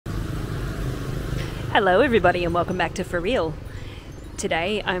Hello everybody and welcome back to Riel.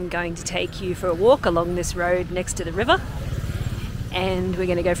 Today I'm going to take you for a walk along this road next to the river, and we're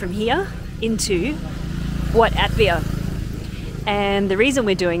going to go from here into Wat Athvear. And the reason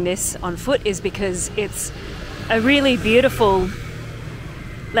we're doing this on foot is because it's a really beautiful,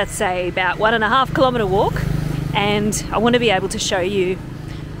 let's say about 1.5 kilometre walk, and I want to be able to show you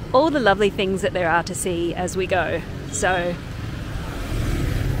all the lovely things that there are to see as we go. So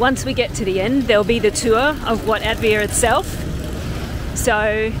once we get to the end, there'll be the tour of Wat Athvear itself.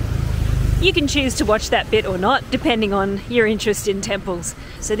 So you can choose to watch that bit or not, depending on your interest in temples.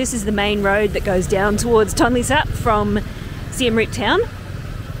 So this is the main road that goes down towards Tonle Sap from Siem Reap town.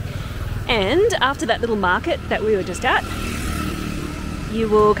 And after that little market that we were just at, you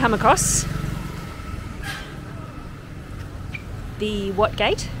will come across the Wat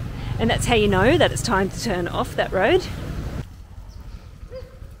Gate, and that's how you know that it's time to turn off that road.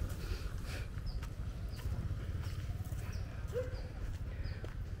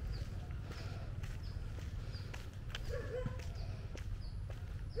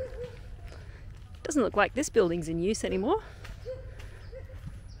 Doesn't look like this building's in use anymore.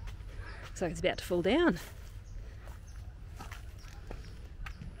 Looks like it's about to fall down.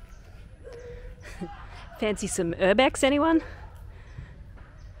 Fancy some urbex, anyone?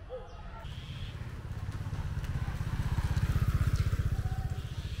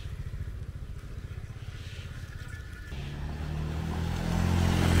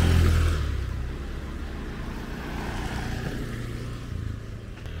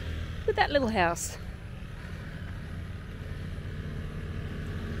 Look at that little house.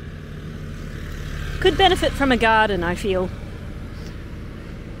 Could benefit from a garden, I feel.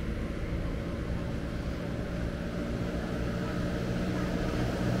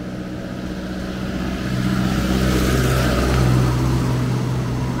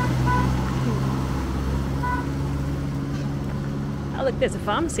 Oh look, there's a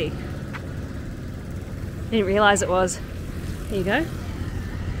pharmacy. Didn't realise it was. There you go.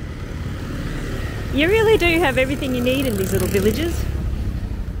 You really do have everything you need in these little villages.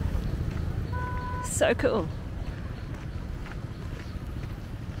 So cool.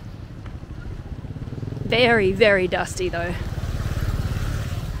 Very, very dusty though.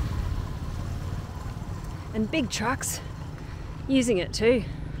 And big trucks using it too.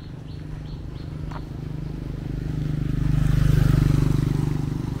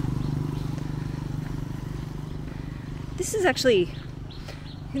 This is actually,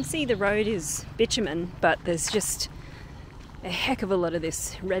 you can see the road is bitumen, but there's just a heck of a lot of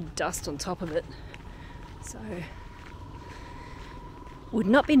this red dust on top of it. So, would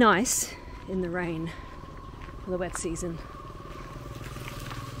not be nice in the rain or the wet season.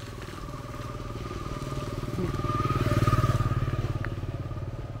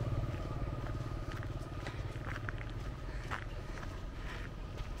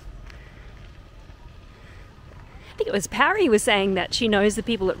 I think it was Parry was saying that she knows the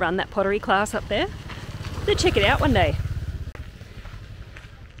people that run that pottery class up there. Let's check it out one day.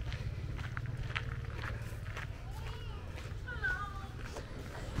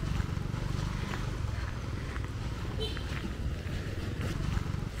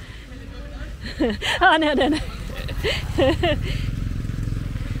 Oh, no.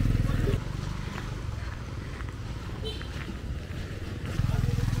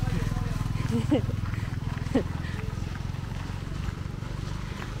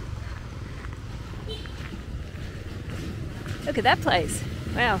 Look at that place.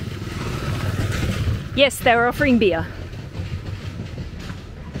 Wow. Yes, they were offering beer.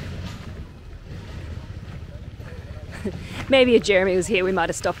 Maybe if Jeremy was here, we might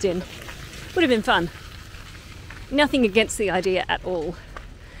have stopped in. Would have been fun. Nothing against the idea at all.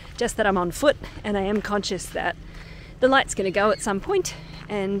 Just that I'm on foot and I am conscious that the light's going to go at some point,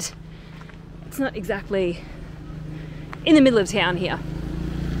 and it's not exactly in the middle of town here.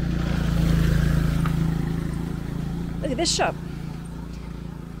 Look at this shop.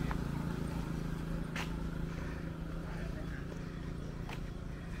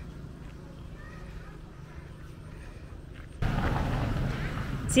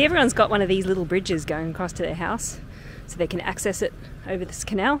 See, everyone's got one of these little bridges going across to their house so they can access it over this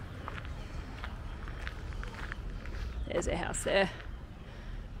canal. There's a house there.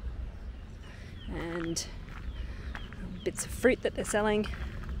 And bits of fruit that they're selling.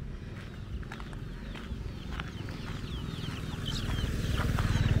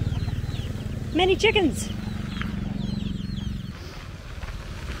 Many chickens.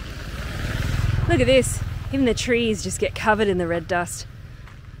 Look at this. Even the trees just get covered in the red dust.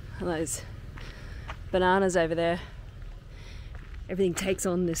 And those bananas over there. Everything takes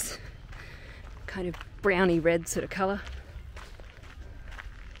on this kind of browny red sort of colour.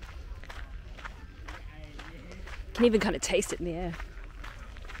 Can even kind of taste it in the air.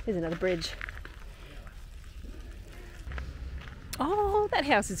 There's another bridge. Oh, that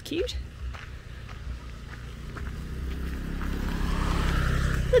house is cute.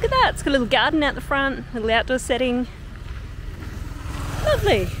 Look at that, it's got a little garden out the front, a little outdoor setting.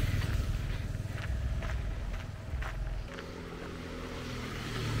 Lovely.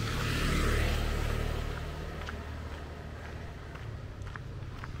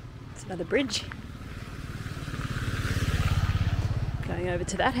 It's another bridge. Going over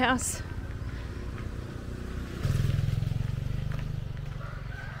to that house.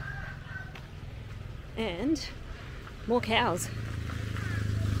 And more cows.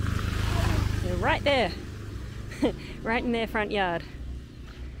 They're right there. Right in their front yard.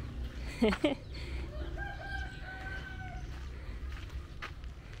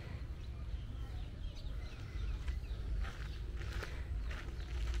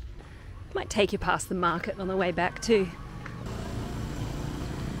 Might take you past the market on the way back too.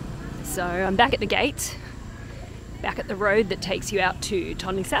 So I'm back at the gate, back at the road that takes you out to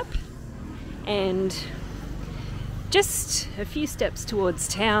Tonle Sap, and just a few steps towards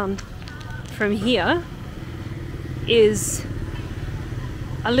town from here is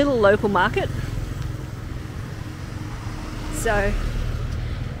a little local market. So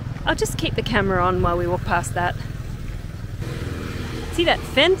I'll just keep the camera on while we walk past that. See that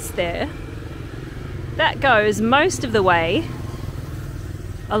fence there? That goes most of the way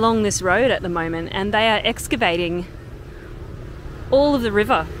along this road at the moment, and they are excavating all of the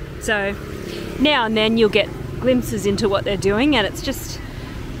river. So now and then you'll get glimpses into what they're doing, and it's just,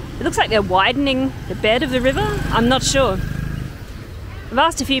 it looks like they're widening the bed of the river. I'm not sure. I've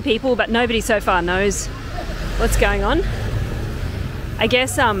asked a few people, but nobody so far knows what's going on. I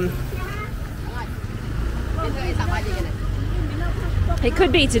guess it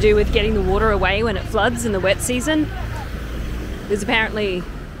could be to do with getting the water away when it floods in the wet season, because apparently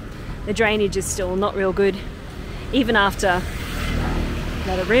the drainage is still not real good, even after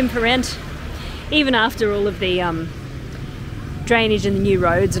another room for rent, even after all of the drainage and the new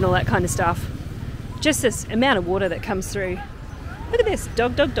roads and all that kind of stuff. Just this amount of water that comes through. Look at this,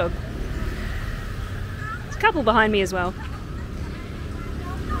 dog, dog, dog. There's a couple behind me as well.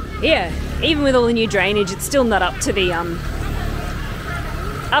 Yeah, even with all the new drainage, it's still not up to the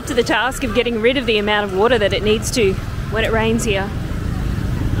task of getting rid of the amount of water that it needs to when it rains here.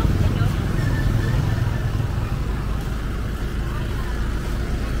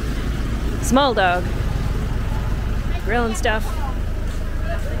 Small dog. Riel and stuff.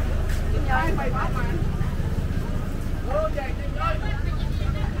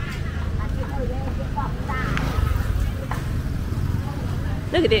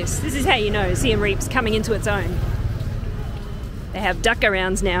 Look at this. This is how you know Siem Reap's coming into its own. They have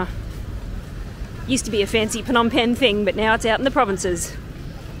duck-arounds now. Used to be a fancy Phnom Penh thing, but now it's out in the provinces.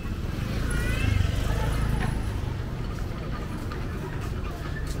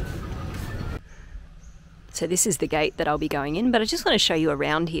 So this is the gate that I'll be going in, but I just want to show you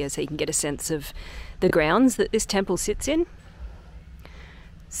around here so you can get a sense of the grounds that this temple sits in.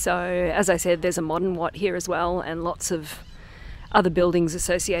 So, as I said, there's a modern Wat here as well, and lots of other buildings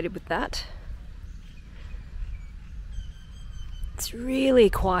associated with that. It's really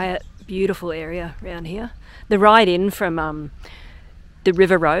quiet, beautiful area around here. The ride in from the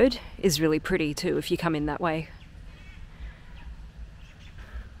river road is really pretty too if you come in that way.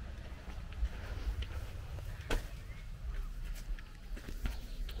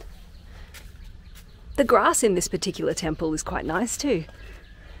 The grass in this particular temple is quite nice too.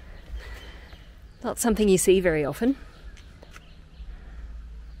 Not something you see very often.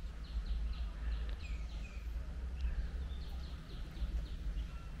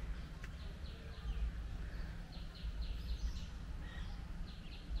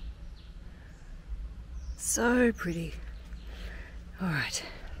 So pretty. All right.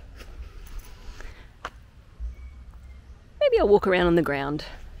 Maybe I'll walk around on the ground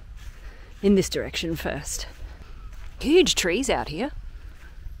in this direction first. Huge trees out here.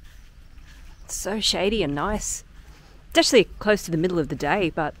 It's so shady and nice. It's actually close to the middle of the day,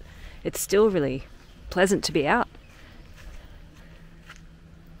 but it's still really pleasant to be out.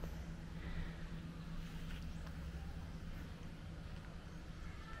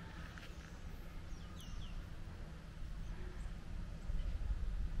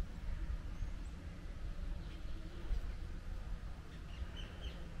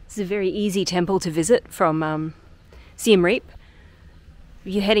 It's a very easy temple to visit from Siem Reap.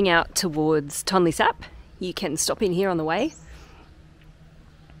 If you're heading out towards Tonle Sap, you can stop in here on the way.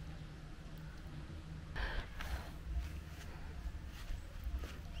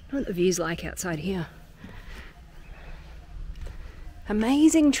 What the view's like outside here.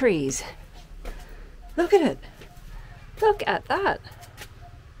 Amazing trees. Look at it. Look at that.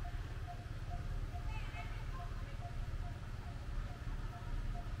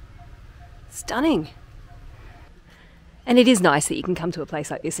 Stunning. And it is nice that you can come to a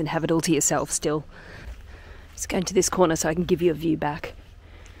place like this and have it all to yourself still. Just going to this corner so I can give you a view back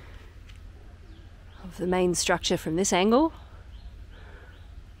of the main structure from this angle.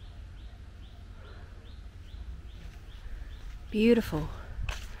 Beautiful.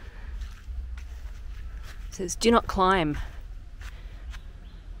 It says, do not climb.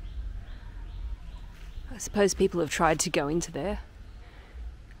 I suppose people have tried to go into there.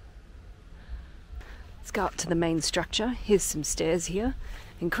 Let's go up to the main structure. Here's some stairs here.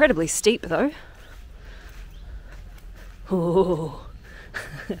 Incredibly steep though. Oh.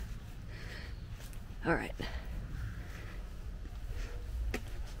 All right.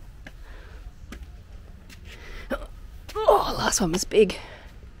 Oh, last one was big.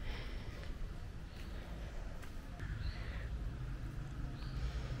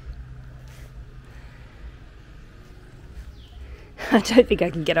 I don't think I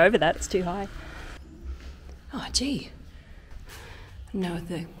can get over that, it's too high. Oh gee, I don't know if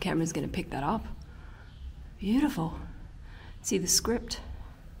the camera's going to pick that up. Beautiful. See the script.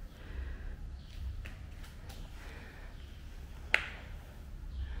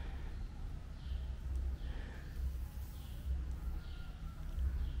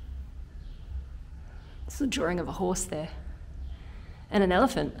 It's a drawing of a horse there and an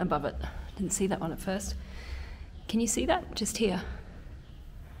elephant above it. Didn't see that one at first. Can you see that? Just here.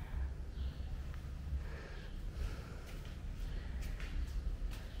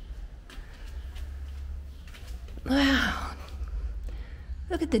 Wow.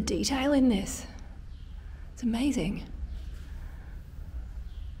 Look at the detail in this. It's amazing.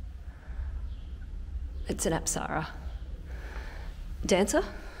 It's an Apsara dancer.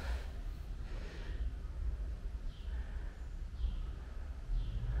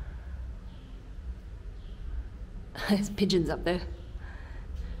 There's pigeons up there.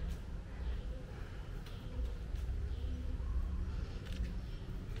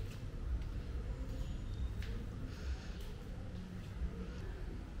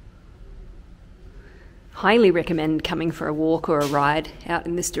 Highly recommend coming for a walk or a ride out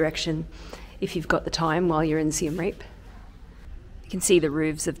in this direction if you've got the time while you're in Siem Reap. You can see the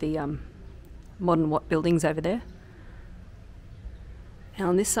roofs of the modern Wat buildings over there. And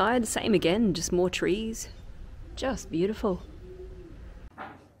on this side, same again, just more trees. Just beautiful.